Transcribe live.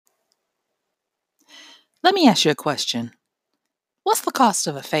Let me ask you a question. What's the cost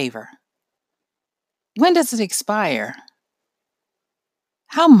of a favor? When does it expire?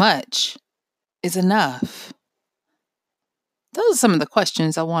 How much is enough? Those are some of the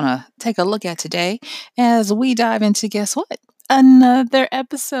questions I want to take a look at today as we dive into guess what? Another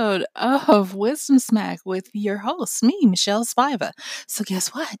episode of Wisdom Smack with your host, me, Michelle Spiva. So, guess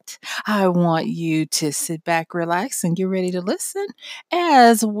what? I want you to sit back, relax, and get ready to listen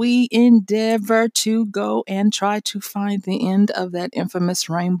as we endeavor to go and try to find the end of that infamous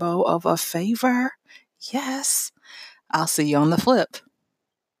rainbow of a favor. Yes, I'll see you on the flip.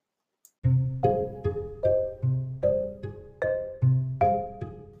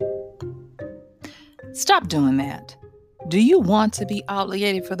 Stop doing that. Do you want to be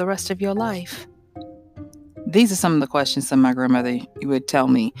obligated for the rest of your life? These are some of the questions that my grandmother would tell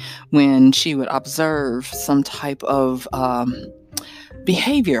me when she would observe some type of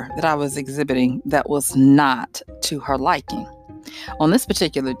behavior that I was exhibiting that was not to her liking. On this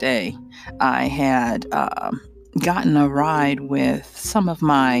particular day, I had gotten a ride with some of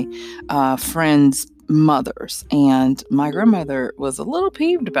my friends' mothers, and my grandmother was a little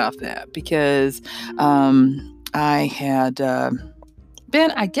peeved about that because I had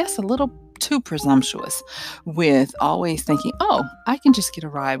been, I guess, a little too presumptuous with always thinking, oh, I can just get a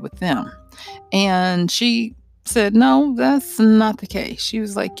ride with them. And she said, no, that's not the case. She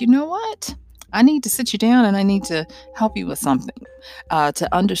was like, you know what? I need to sit you down and I need to help you with something to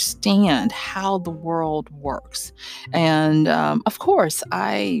understand how the world works. And of course,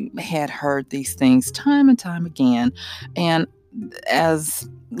 I had heard these things time and time again. And as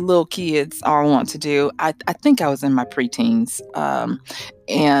little kids are wont to do, I think I was in my preteens.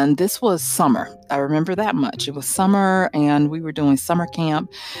 And this was summer. I remember that much. It was summer and we were doing summer camp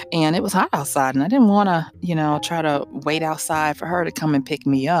and it was hot outside and I didn't want to, try to wait outside for her to come and pick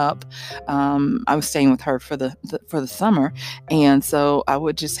me up. I was staying with her for the summer. And so I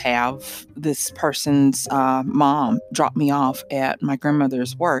would just have this person's mom drop me off at my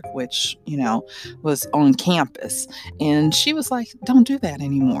grandmother's work, which, was on campus. And she was like, don't do that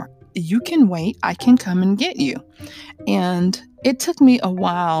anymore. You can wait. I can come and get you. And it took me a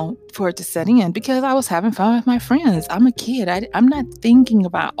while for it to set in because I was having fun with my friends. I'm a kid. I'm not thinking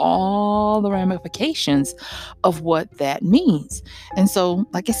about all the ramifications of what that means. And so,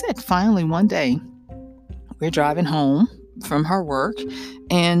 like I said, finally one day we're driving home from her work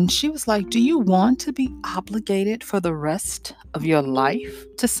and she was like, do you want to be obligated for the rest of your life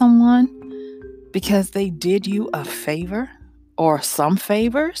to someone because they did you a favor or some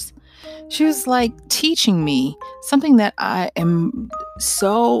favors? She was like teaching me something that I am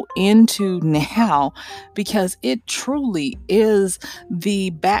so into now because it truly is the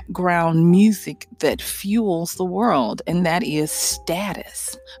background music that fuels the world, and that is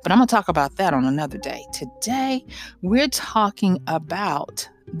status. But I'm going to talk about that on another day. Today, we're talking about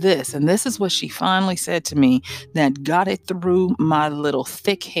this, and this is what she finally said to me that got it through my little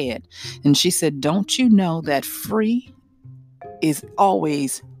thick head. And she said, don't you know that free is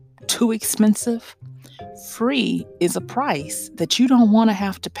always too expensive? Free is a price that you don't want to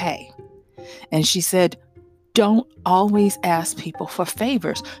have to pay. And she said, don't always ask people for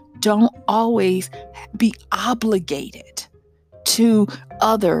favors. Don't always be obligated to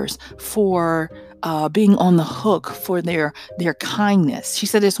others for being on the hook for their kindness. She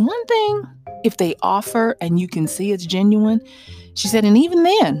said, it's one thing if they offer and you can see it's genuine. She said, and even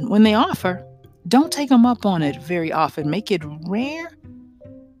then, when they offer, don't take them up on it very often. Make it rare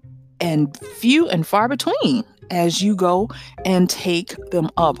and few and far between as you go and take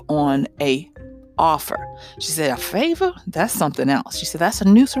them up on a offer. She said, a favor, that's something else. She said, that's a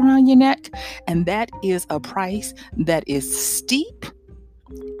noose around your neck, and that is a price that is steep,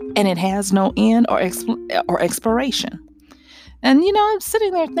 and it has no end or expiration. And, I'm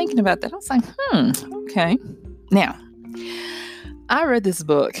sitting there thinking about that. I was like, okay. Now, I read this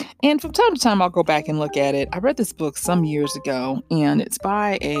book, and from time to time, I'll go back and look at it. I read this book some years ago, and it's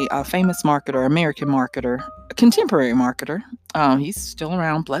by a famous marketer, American marketer, a contemporary marketer. He's still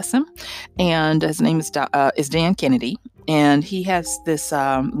around, bless him. And his name is Dan Kennedy. And he has this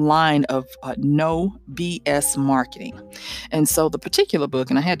line of no BS marketing. And so the particular book,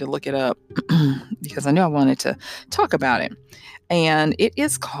 and I had to look it up because I knew I wanted to talk about it. And it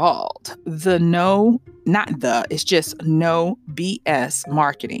is called it's just No BS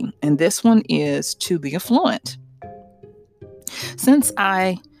Marketing. And this one is to the affluent. Since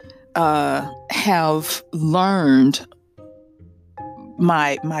I have learned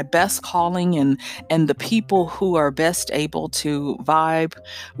my best calling and the people who are best able to vibe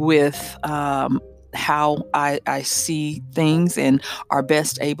with how I see things and are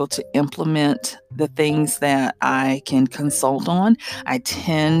best able to implement the things that I can consult on, I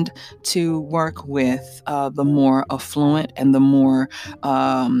tend to work with the more affluent and the more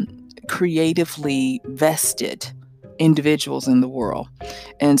creatively vested individuals in the world.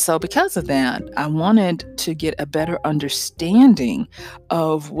 And so, because of that, I wanted to get a better understanding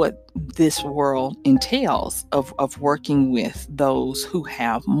of what this world entails of working with those who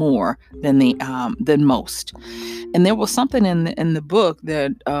have more than most. And there was something in the book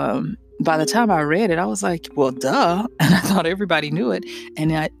that by the time I read it, I was like, well, duh. And I thought everybody knew it.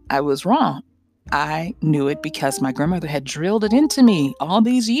 And I was wrong. I knew it because my grandmother had drilled it into me all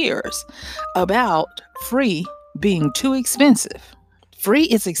these years about free being too expensive. Free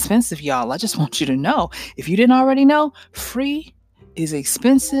is expensive, y'all. I just want you to know. If you didn't already know, free is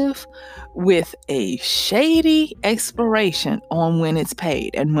expensive with a shady expiration on when it's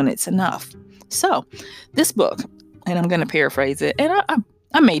paid and when it's enough. So, this book, and I'm going to paraphrase it, and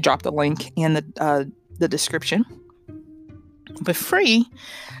I may drop the link in the description. But free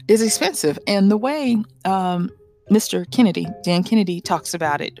is expensive, and the way Mr. Kennedy, Dan Kennedy, talks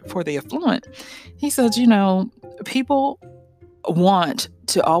about it for the affluent, he says, people want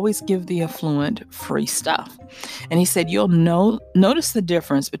to always give the affluent free stuff. And he said, you'll notice the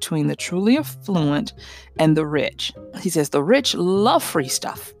difference between the truly affluent and the rich. He says, the rich love free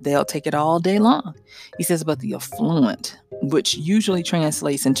stuff. They'll take it all day long. He says, but the affluent, which usually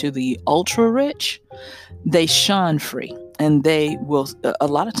translates into the ultra rich, they shun free. And they will a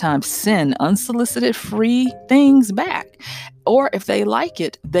lot of times send unsolicited free things back. Or if they like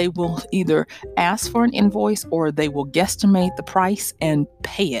it, they will either ask for an invoice or they will guesstimate the price and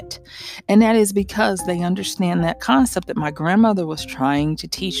pay it. And that is because they understand that concept that my grandmother was trying to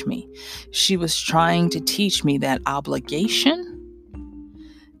teach me. She was trying to teach me that obligation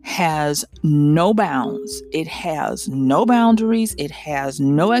has no bounds. It has no boundaries. It has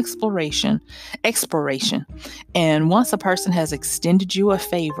no expiration. And once a person has extended you a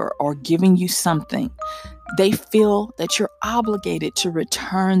favor or given you something, they feel that you're obligated to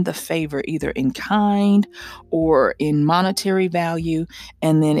return the favor either in kind or in monetary value.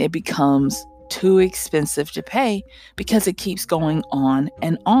 And then it becomes too expensive to pay because it keeps going on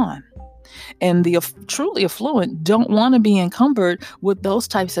and on. And the truly affluent don't want to be encumbered with those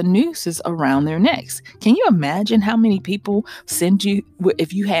types of nooses around their necks. Can you imagine how many people send you,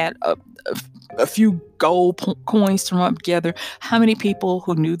 if you had a few gold coins to rub together, how many people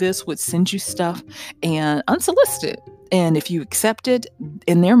who knew this would send you stuff and unsolicited? And if you accept it,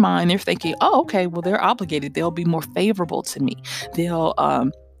 in their mind, they're thinking, oh, okay, well, they're obligated. They'll be more favorable to me. They'll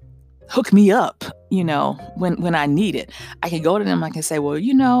hook me up, when I need it. I can go to them. I can say, well,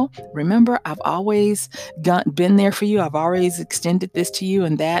 remember, I've always been there for you. I've always extended this to you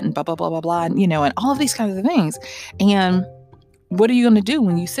and that and blah, blah, blah, blah, blah. And all of these kinds of things. And what are you going to do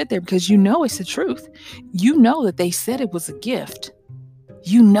when you sit there? Because it's the truth. You know that they said it was a gift.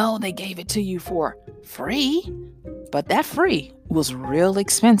 They gave it to you for free, but that free was real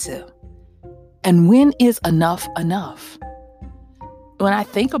expensive. And when is enough enough? When I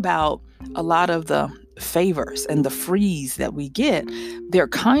think about a lot of the favors and the frees that we get, they're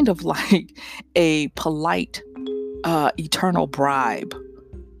kind of like a polite, eternal bribe.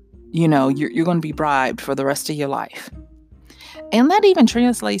 You're going to be bribed for the rest of your life. And that even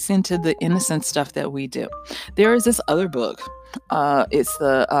translates into the innocent stuff that we do. There is this other book. It's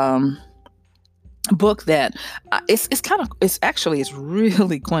the book that it's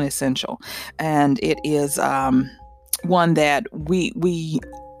really quintessential. And it is one that we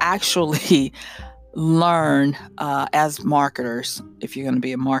actually learn as marketers. If you're going to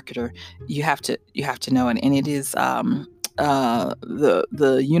be a marketer, you have to know it. And it is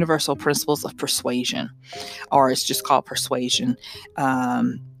the Universal Principles of Persuasion, or it's just called Persuasion,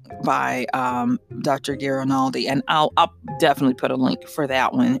 by Dr. Garinaldi. And I'll definitely put a link for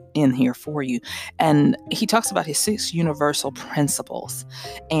that one in here for you. And he talks about his 6 universal principles,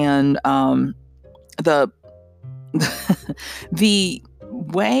 and the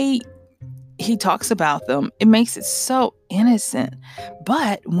way he talks about them, it makes it so innocent.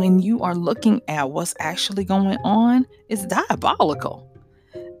 But when you are looking at what's actually going on, it's diabolical.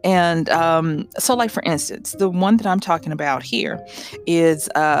 And so, like, for instance, the one that I'm talking about here is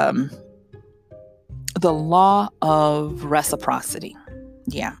the law of reciprocity.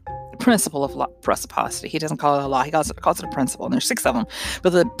 Yeah. Principle of reciprocity. He doesn't call it a law. He calls it a principle. And there's 6 of them.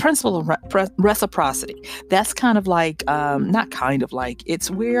 But the principle of reciprocity, that's kind of like, not kind of like, it's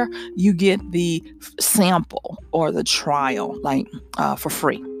where you get the sample or the trial, like for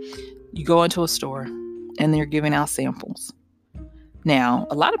free. You go into a store and they're giving out samples. Now,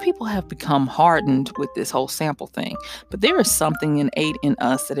 a lot of people have become hardened with this whole sample thing, but there is something innate in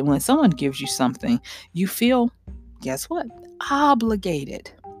us that when someone gives you something, you feel, guess what?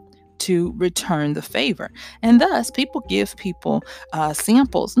 Obligated to return the favor. And thus, people give people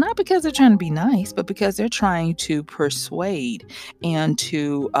samples, not because they're trying to be nice, but because they're trying to persuade and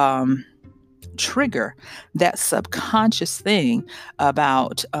to trigger that subconscious thing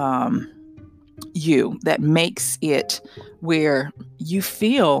about you that makes it where you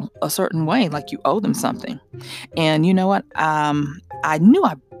feel a certain way, like you owe them something. And you know what? I knew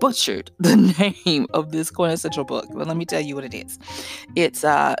I butchered the name of this quintessential book, but let me tell you what it is. It's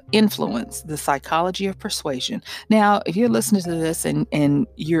Influence, The Psychology of Persuasion. Now, if you're listening to this and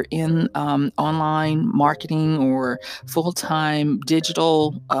you're in online marketing or full-time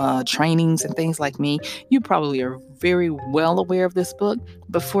digital trainings and things like me, you probably are very well aware of this book.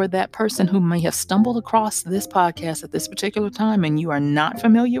 But for that person who may have stumbled across this podcast at this particular time and you are not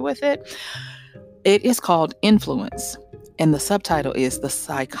familiar with it, it is called Influence. And the subtitle is The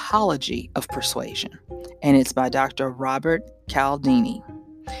Psychology of Persuasion. And it's by Dr. Robert Cialdini.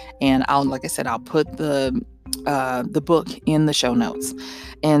 And like I said, I'll put the book in the show notes.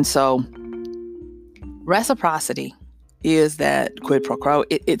 And so reciprocity is that quid pro quo.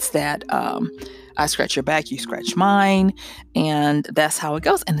 It's that I scratch your back, you scratch mine. And that's how it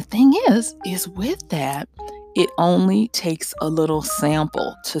goes. And the thing is with that, it only takes a little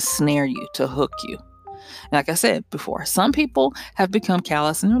sample to snare you, to hook you. Like I said before, some people have become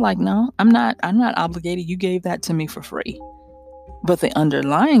callous and they're like, no, I'm not obligated. You gave that to me for free. But the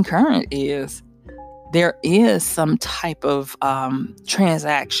underlying current is there is some type of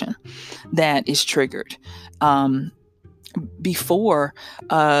transaction that is triggered before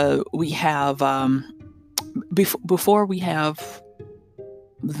we have before we have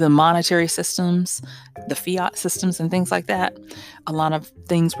the monetary systems, the fiat systems and things like that. A lot of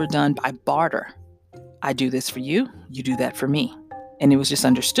things were done by barter. I do this for you, you do that for me. And it was just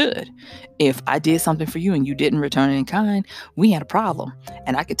understood. If I did something for you and you didn't return it in kind, we had a problem.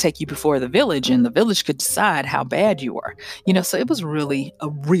 And I could take you before the village and the village could decide how bad you were. So it was really a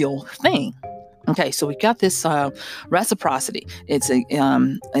real thing. Okay, so we got this reciprocity. It's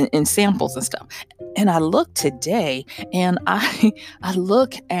in samples and stuff. And I look today and I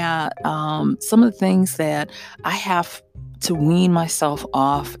look at some of the things that I have to wean myself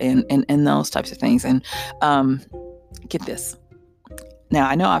off and those types of things. And get this. Now,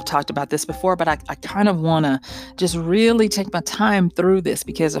 I know I've talked about this before, but I kind of want to just really take my time through this,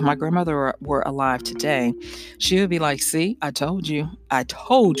 because if my grandmother were alive today, she would be like, see, I told you.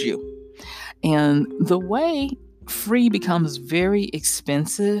 And the way free becomes very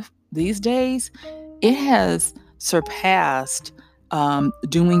expensive these days, it has surpassed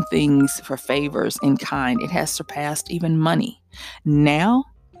doing things for favors in kind. It has surpassed even money. Now,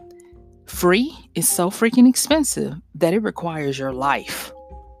 free is so freaking expensive that it requires your life.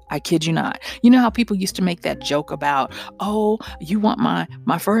 I kid you not. You know how people used to make that joke about, oh, you want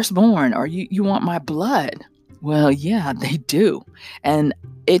my firstborn, or you want my blood. Well, yeah, they do. And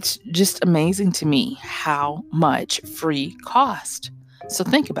it's just amazing to me how much free cost. So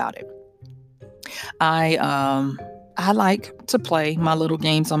think about it. I like to play my little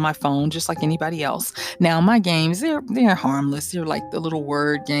games on my phone just like anybody else. Now, my games, they're harmless. They're like the little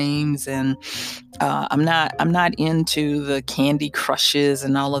word games, and I'm not into the Candy Crushes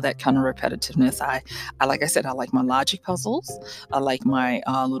and all of that kind of repetitiveness. I like I said, I like my logic puzzles. I like my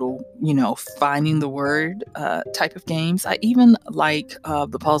little, finding the word type of games. I even like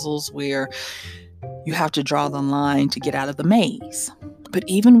the puzzles where you have to draw the line to get out of the maze. But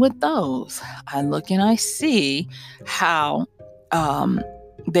even with those, I look and I see how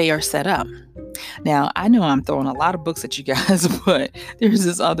they are set up. Now, I know I'm throwing a lot of books at you guys, but there's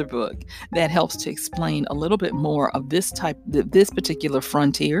this other book that helps to explain a little bit more of this particular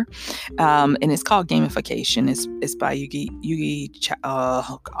frontier. And it's called Gamification. It's by Yugi.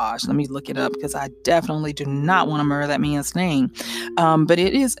 Oh gosh, let me look it up, because I definitely do not want to murder that man's name. But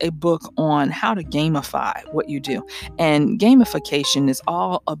it is a book on how to gamify what you do. And gamification is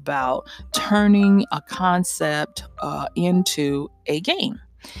all about turning a concept into a game.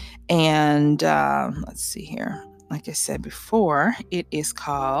 And let's see here. Like I said before, it is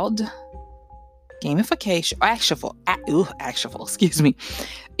called Gamification. Actionable, excuse me.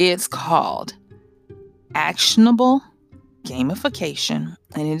 It's called Actionable Gamification,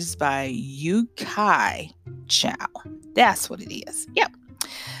 and it is by Yu-Kai Chou. That's what it is. Yep.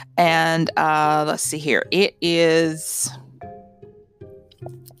 And let's see here. It is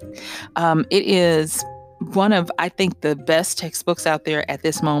one of, I think, the best textbooks out there at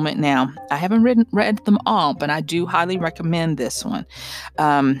this moment. Now, I haven't read them all, but I do highly recommend this one.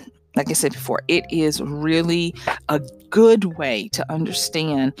 Like I said before, it is really a good way to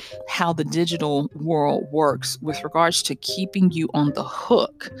understand how the digital world works with regards to keeping you on the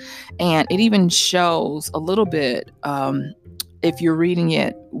hook. And it even shows a little bit, if you're reading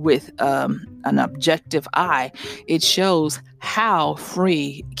it with an objective eye, it shows how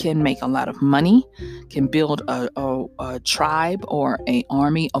free can make a lot of money, can build a tribe or an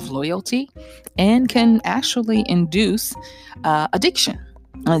army of loyalty, and can actually induce addiction.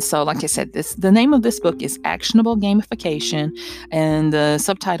 And so, like I said, the name of this book is Actionable Gamification, and the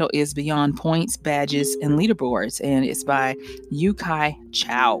subtitle is Beyond Points, Badges, and Leaderboards, and it's by Yu-Kai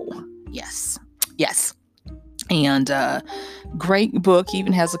Chou. Yes. And great book. He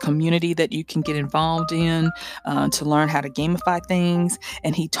even has a community that you can get involved in to learn how to gamify things.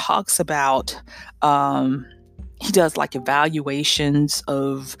 And he talks about, he does like evaluations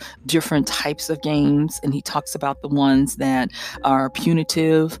of different types of games. And he talks about the ones that are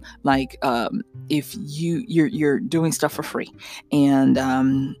punitive, like if you're doing stuff for free. And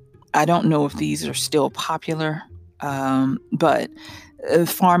I don't know if these are still popular, but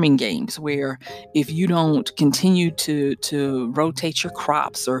farming games where if you don't continue to rotate your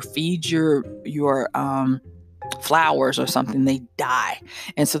crops or feed your flowers or something, they die.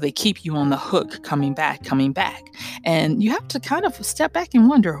 And so they keep you on the hook, coming back. And you have to kind of step back and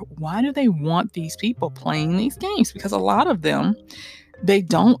wonder, why do they want these people playing these games? Because a lot of them, I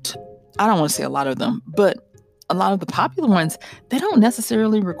don't want to say a lot of them, but a lot of the popular ones, they don't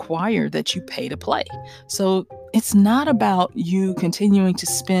necessarily require that you pay to play. So it's not about you continuing to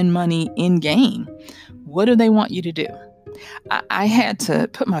spend money in game. What do they want you to do? I had to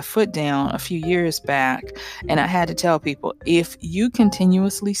put my foot down a few years back, and I had to tell people, if you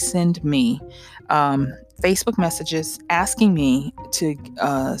continuously send me Facebook messages asking me to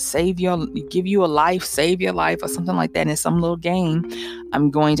give you a life, save your life, or something like that in some little game,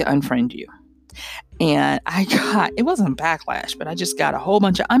 I'm going to unfriend you. And it wasn't backlash, but I just got a whole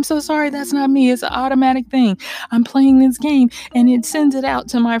bunch of, I'm so sorry, that's not me. It's an automatic thing. I'm playing this game and it sends it out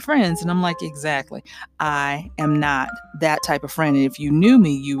to my friends. And I'm like, exactly. I am not that type of friend. And if you knew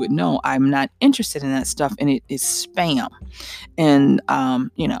me, you would know I'm not interested in that stuff. And it is spam. And,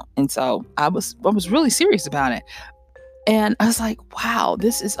 and so I was really serious about it. And I was like, wow,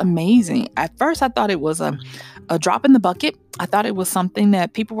 this is amazing. At first, I thought it was a drop in the bucket. I thought it was something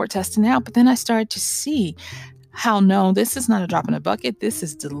that people were testing out. But then I started to see how, no, this is not a drop in the bucket. This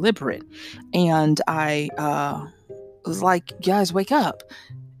is deliberate. And I was like, guys, wake up.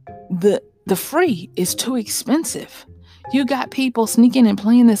 The free is too expensive. You got people sneaking and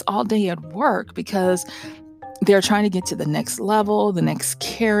playing this all day at work because they're trying to get to the next level, the next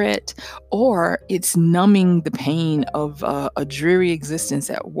carrot, or it's numbing the pain of a dreary existence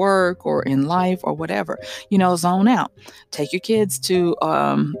at work or in life or whatever. Zone out. Take your kids to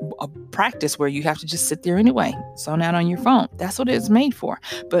a practice where you have to just sit there anyway. Zone out on your phone. That's what it's made for.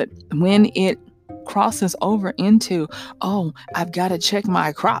 But when it crosses over into, oh, I've got to check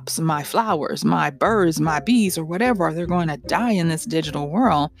my crops, my flowers, my birds, my bees, or whatever, or they're going to die in this digital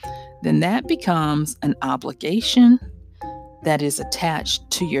world, then that becomes an obligation that is attached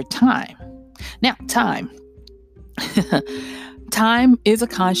to your time. Now, time. Time is a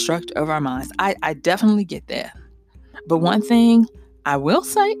construct of our minds. I definitely get that. But one thing I will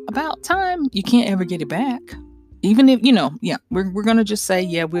say about time, you can't ever get it back. Even if, we're going to just say,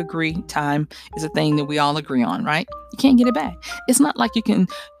 yeah, we agree. Time is a thing that we all agree on, right? You can't get it back. It's not like you can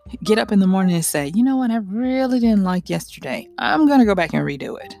get up in the morning and say, you know what, I really didn't like yesterday. I'm going to go back and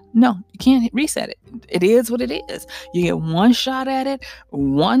redo it. No, you can't reset it. It is what it is. You get one shot at it,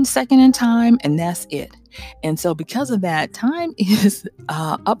 1 second in time, and that's it. And so because of that, time is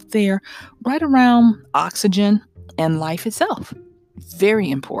up there right around oxygen and life itself.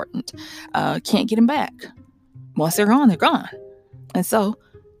 Very important. Can't get them back. Once they're gone, they're gone. And so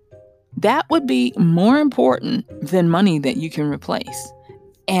that would be more important than money that you can replace.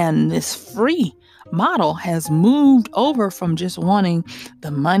 And this free model has moved over from just wanting the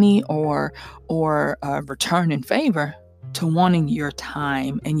money or return in favor to wanting your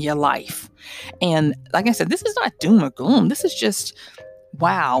time and your life. And like I said, this is not doom or gloom. This is just,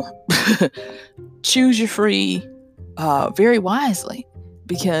 wow, choose your free very wisely,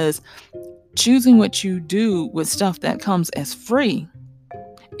 because choosing what you do with stuff that comes as free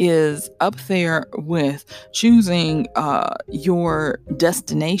is up there with choosing your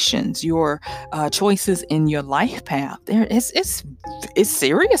destinations, your choices in your life path. It's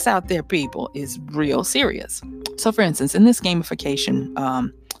serious out there, people. It's real serious. So, for instance, in this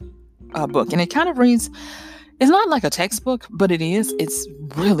gamification book, and it kind of reads. It's not like a textbook, but it is. It's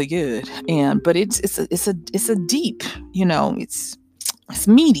really good, but it's a deep. It's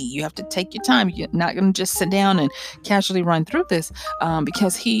meaty. You have to take your time. You're not going to just sit down and casually run through this,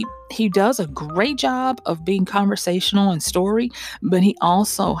 because he does a great job of being conversational and story, but he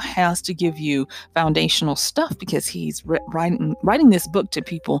also has to give you foundational stuff because he's writing this book to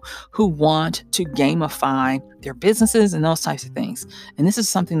people who want to gamify their businesses and those types of things. And this is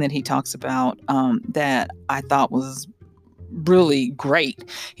something that he talks about, that I thought was really great.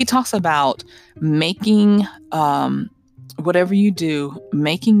 He talks about making whatever you do,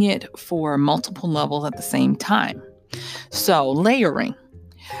 making it for multiple levels at the same time. So layering.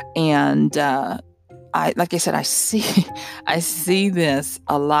 And like I said, I see this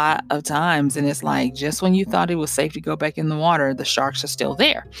a lot of times, and it's like just when you thought it was safe to go back in the water, the sharks are still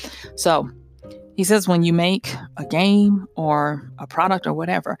there. So he says when you make a game or a product or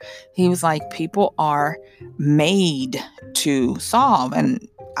whatever, he was like, people are made to solve. And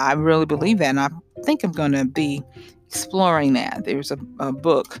I really believe that. And I think I'm going to be exploring that. There's a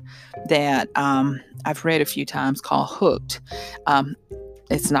book that I've read a few times called Hooked.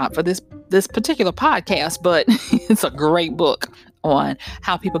 It's not for this particular podcast, but it's a great book on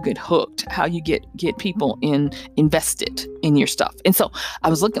how people get hooked, how you get people invested in your stuff. And so I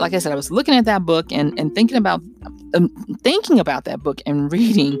was looking at that book and thinking about that book and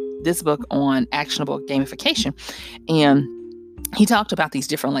reading this book on actionable gamification. And he talked about these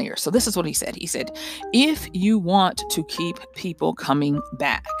different layers. So this is what he said. He said, if you want to keep people coming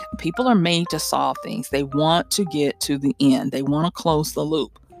back, people are made to solve things. They want to get to the end. They want to close the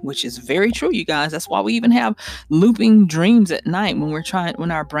loop, which is very true, you guys. That's why we even have looping dreams at night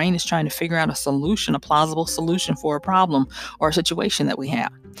when our brain is trying to figure out a plausible solution for a problem or a situation that we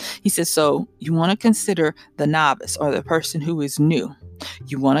have. He says, so you want to consider the novice or the person who is new.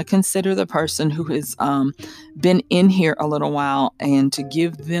 You want to consider the person who has been in here a little while and to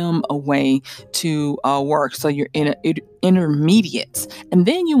give them a way to work. So you're intermediates. And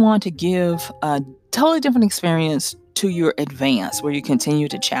then you want to give a totally different experience to your advance where you continue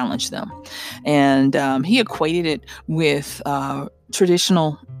to challenge them. And he equated it with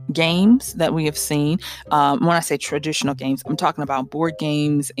traditional games that we have seen. When I say traditional games, I'm talking about board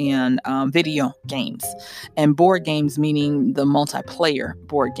games and video games. And board games meaning the multiplayer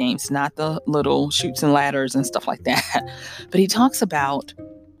board games, not the little shoots and ladders and stuff like that. But he talks about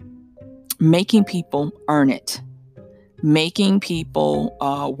making people earn it, making people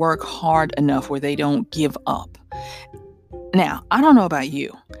work hard enough where they don't give up. Now, I don't know about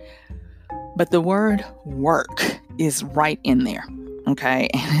you, but the word work is right in there. Okay.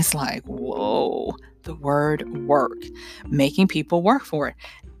 And it's like, whoa, the word work, making people work for it.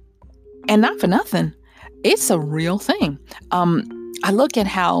 And not for nothing, it's a real thing. I look at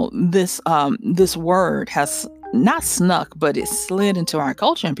how this word has not snuck, but it slid into our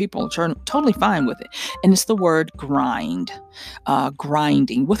culture and people are totally fine with it. And it's the word grinding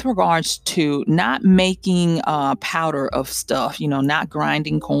with regards to not making powder of stuff, not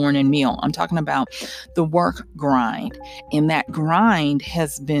grinding corn and meal. I'm talking about the work grind. And that grind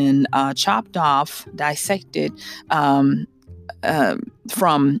has been chopped off, dissected from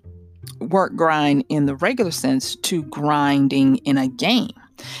work grind in the regular sense to grinding in a game.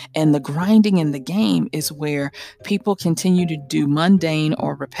 And the grinding in the game is where people continue to do mundane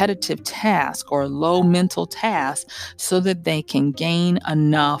or repetitive tasks or low mental tasks so that they can gain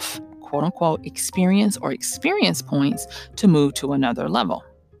enough, quote unquote, experience or experience points to move to another level.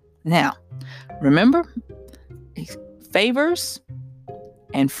 Now, remember, favors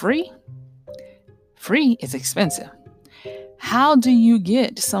and free is expensive. How do you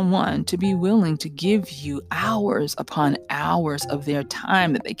get someone to be willing to give you hours upon hours of their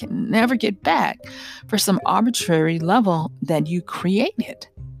time that they can never get back for some arbitrary level that you created?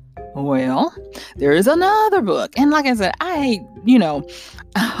 Well, there is another book. And like I said, I hate,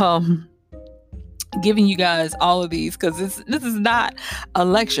 giving you guys all of these because this is not a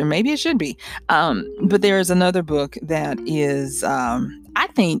lecture. Maybe it should be. But there is another book that is, I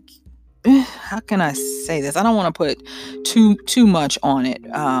think, how can I say this? I don't want to put too much on it,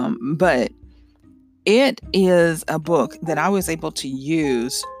 but it is a book that I was able to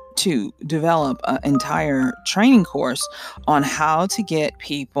use to develop an entire training course on how to get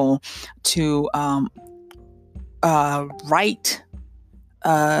people to write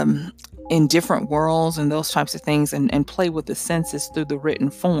in different worlds and those types of things and play with the senses through the written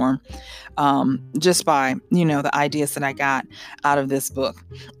form, just by, the ideas that I got out of this book.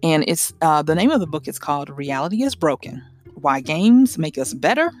 And it's the name of the book is called Reality is Broken: Why Games Make Us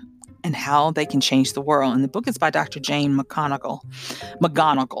Better and how they can change the world. And the book is by Dr. Jane McGonigal.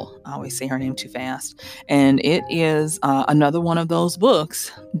 I always say her name too fast. And it is another one of those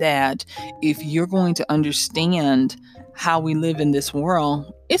books that if you're going to understand how we live in this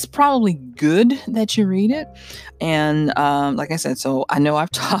world, it's probably good that you read it. And like I said, so I know I've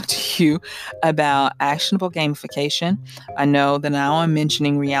talked to you about actionable gamification. I know that now I'm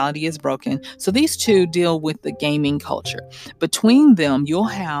mentioning Reality is Broken. So these two deal with the gaming culture. Between them, you'll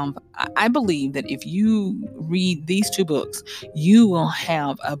have, I believe that if you read these two books, you will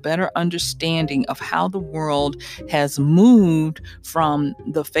have a better understanding of how the world has moved from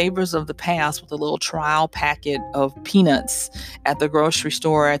the favors of the past with a little trial packet of peanuts at the grocery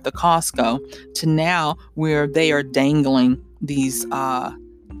store, at the Costco, to now where they are dangling these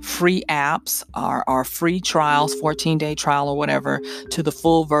free apps or free trials, 14-day trial or whatever, to the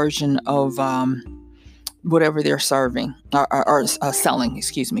full version of whatever they're serving or selling,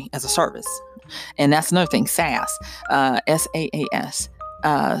 as a service. And that's another thing, SaaS, SaaS,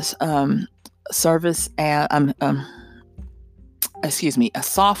 service, a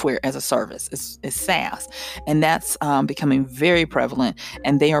software as a service is SaaS. And that's becoming very prevalent.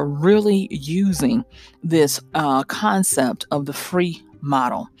 And they are really using this concept of the free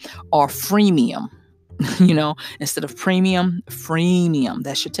model or freemium. Instead of premium, freemium.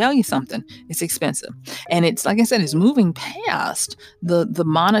 That should tell you something. It's expensive. And it's, like I said, it's moving past the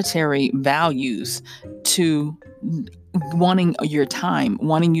monetary values to wanting your time,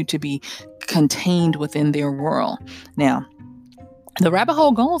 wanting you to be contained within their world. Now, the rabbit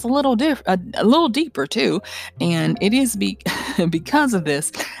hole goes a little deeper too, and it is because of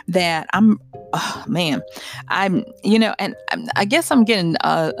this that and I guess I'm getting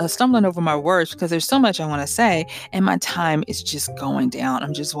stumbling over my words because there's so much I want to say, and my time is just going down.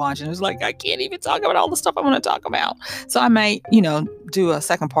 I'm just watching. It's like I can't even talk about all the stuff I want to talk about. So I might, do a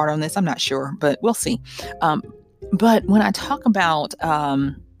second part on this. I'm not sure, but we'll see. But when I talk about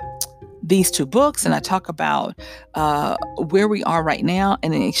these two books, and I talk about where we are right now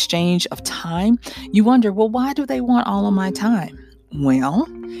in an exchange of time, you wonder, well, why do they want all of my time? Well,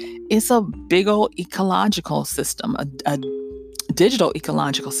 it's a big old ecological system, a digital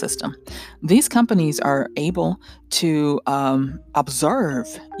ecological system. These companies are able to observe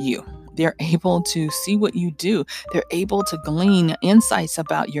you. They're able to see what you do. They're able to glean insights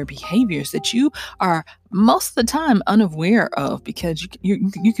about your behaviors that you are most of the time unaware of, because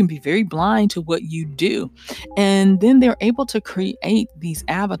you can be very blind to what you do. And then they're able to create these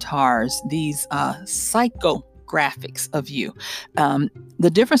avatars, these psychographics of you. The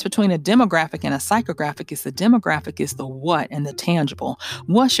difference between a demographic and a psychographic is the demographic is the what and the tangible.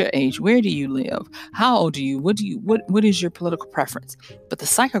 What's your age? Where do you live? How old are you? What is your political preference? But the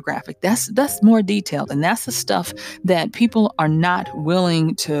psychographic, that's more detailed, and that's the stuff that people are not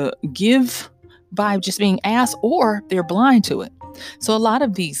willing to give by just being asked, or they're blind to it. So a lot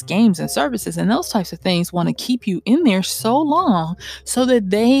of these games and services and those types of things want to keep you in there so long so that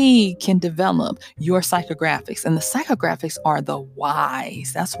they can develop your psychographics. And the psychographics are the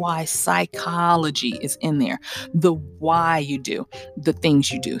whys. That's why psychology is in there. The why you do the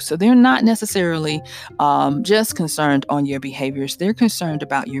things you do. So they're not necessarily just concerned on your behaviors. They're concerned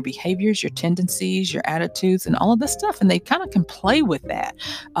about your behaviors, your tendencies, your attitudes, and all of this stuff. And they kind of can play with that,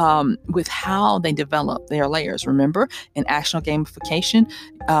 with how they develop their layers. Remember, in actionable gamification,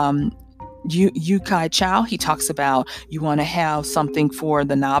 Yu-Kai Chow, he talks about you want to have something for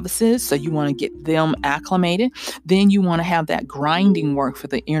the novices, so you want to get them acclimated. Then you want to have that grinding work for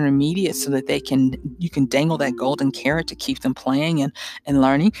the intermediates so that you can dangle that golden carrot to keep them playing and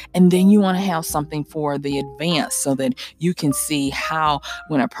learning. And then you want to have something for the advanced so that you can see how,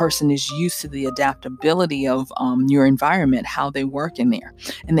 when a person is used to the adaptability of your environment, how they work in there.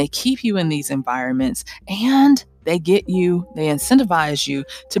 And they keep you in these environments, and they incentivize you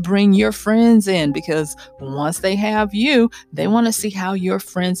to bring your friends in, because once they have you, they want to see how your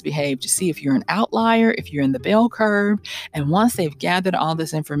friends behave, to see if you're an outlier, if you're in the bell curve. And once they've gathered all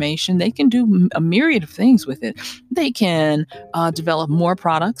this information, they can do a myriad of things with it. They can develop more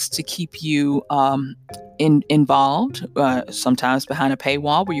products to keep you involved, sometimes behind a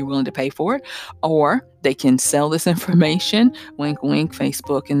paywall where you're willing to pay for it, or they can sell this information, wink, wink,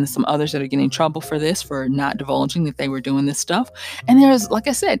 Facebook and some others that are getting in trouble for this, for not divulging that they were doing this stuff. And there's, like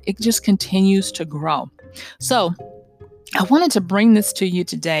I said, it just continues to grow. So I wanted to bring this to you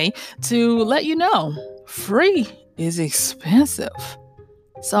today to let you know free is expensive.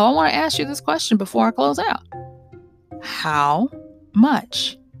 So I want to ask you this question before I close out. How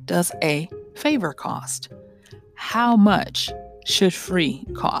much does a favor cost? How much should free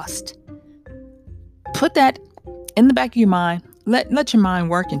cost? Put that in the back of your mind. let your mind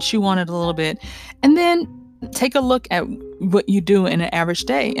work and chew on it a little bit, and then take a look at what you do in an average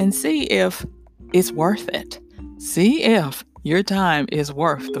day and see if it's worth it. See if your time is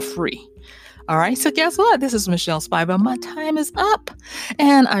worth the free. All right, so guess what? This is Michelle Spiva. My time is up,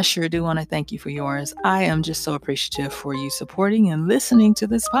 and I sure do want to thank you for yours. I am just so appreciative for you supporting and listening to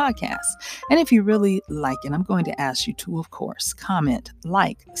this podcast. And if you really like it, I'm going to ask you to, of course, comment,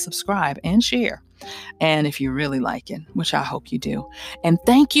 like, subscribe, and share. And if you really like it, which I hope you do. And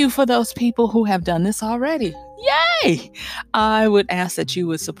thank you for those people who have done this already. Yay! I would ask that you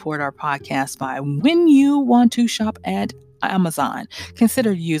would support our podcast by, when you want to shop at Amazon,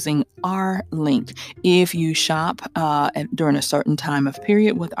 consider using our link. If you shop during a certain time of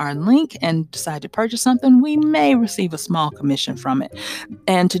period with our link and decide to purchase something, we may receive a small commission from it.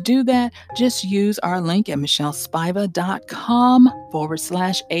 And to do that, just use our link at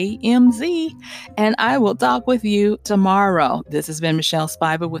michellespiva.com/AMZ. And I will talk with you tomorrow. This has been Michelle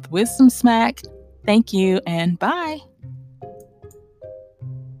Spiva with Wisdom Smack. Thank you and bye.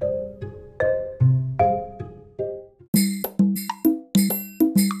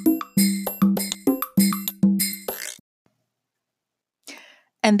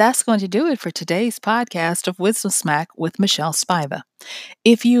 And that's going to do it for today's podcast of Wisdom Smack with Michelle Spiva.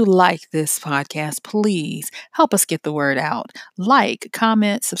 If you like this podcast, please help us get the word out. Like,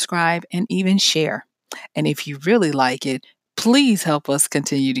 comment, subscribe, and even share. And if you really like it, please help us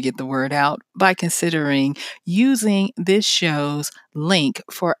continue to get the word out by considering using this show's link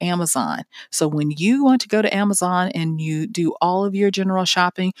for Amazon. So when you want to go to Amazon and you do all of your general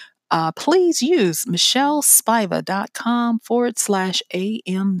shopping, please use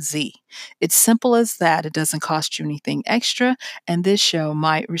michellespiva.com/AMZ. It's simple as that. It doesn't cost you anything extra, and this show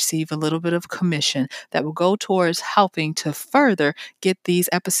might receive a little bit of commission that will go towards helping to further get these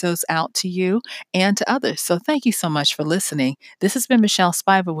episodes out to you and to others. So thank you so much for listening. This has been Michelle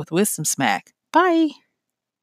Spiva with Wisdom Smack. Bye.